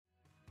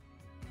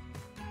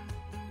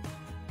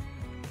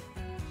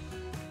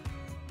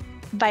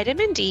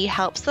Vitamin D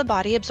helps the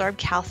body absorb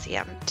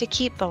calcium to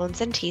keep bones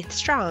and teeth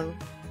strong,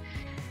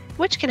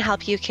 which can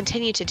help you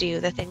continue to do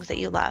the things that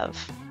you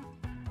love.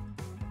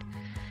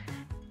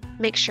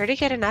 Make sure to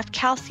get enough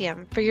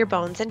calcium for your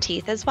bones and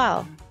teeth as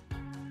well.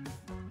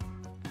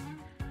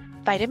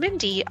 Vitamin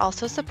D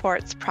also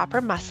supports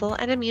proper muscle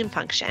and immune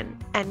function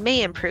and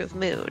may improve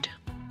mood.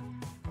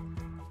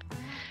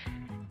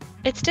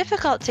 It's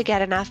difficult to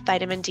get enough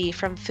vitamin D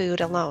from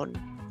food alone.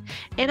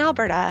 In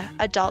Alberta,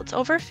 adults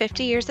over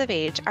 50 years of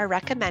age are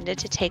recommended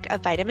to take a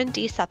vitamin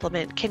D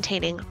supplement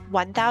containing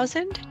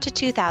 1,000 to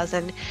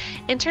 2,000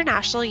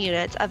 international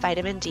units of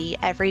vitamin D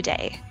every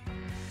day.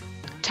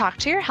 Talk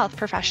to your health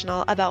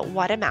professional about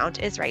what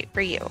amount is right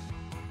for you.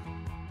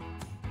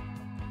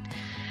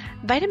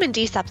 Vitamin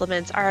D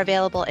supplements are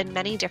available in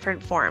many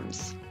different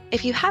forms.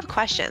 If you have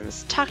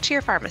questions, talk to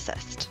your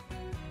pharmacist.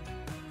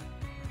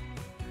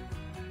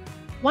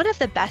 One of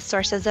the best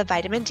sources of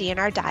vitamin D in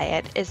our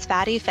diet is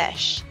fatty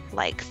fish,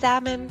 like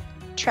salmon,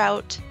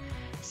 trout,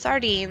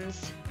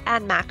 sardines,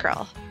 and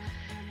mackerel.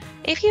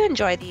 If you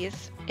enjoy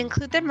these,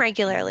 include them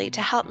regularly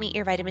to help meet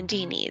your vitamin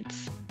D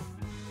needs.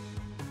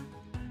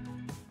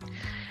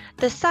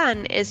 The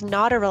sun is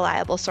not a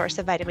reliable source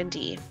of vitamin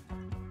D.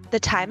 The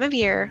time of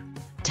year,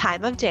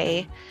 time of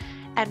day,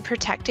 and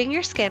protecting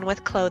your skin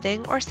with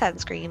clothing or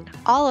sunscreen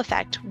all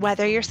affect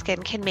whether your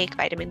skin can make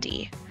vitamin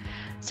D.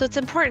 So it's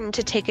important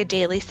to take a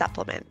daily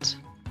supplement.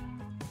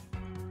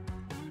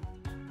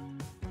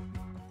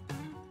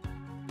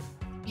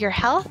 Your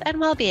health and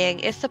well-being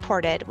is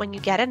supported when you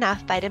get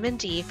enough vitamin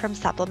D from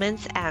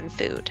supplements and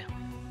food.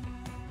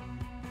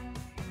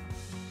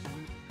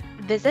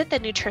 Visit the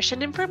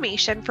Nutrition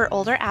Information for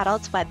Older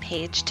Adults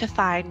webpage to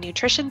find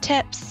nutrition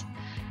tips,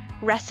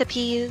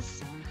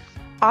 recipes,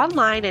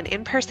 online and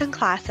in-person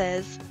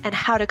classes, and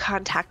how to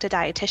contact a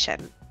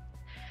dietitian.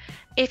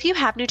 If you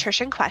have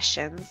nutrition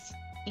questions,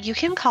 you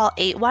can call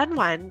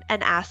 811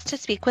 and ask to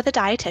speak with a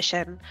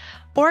dietitian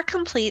or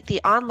complete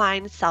the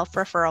online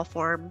self-referral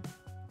form.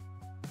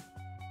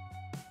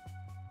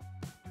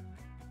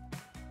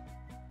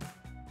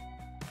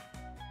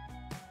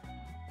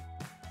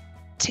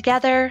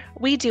 Together,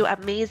 we do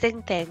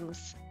amazing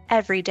things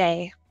every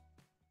day.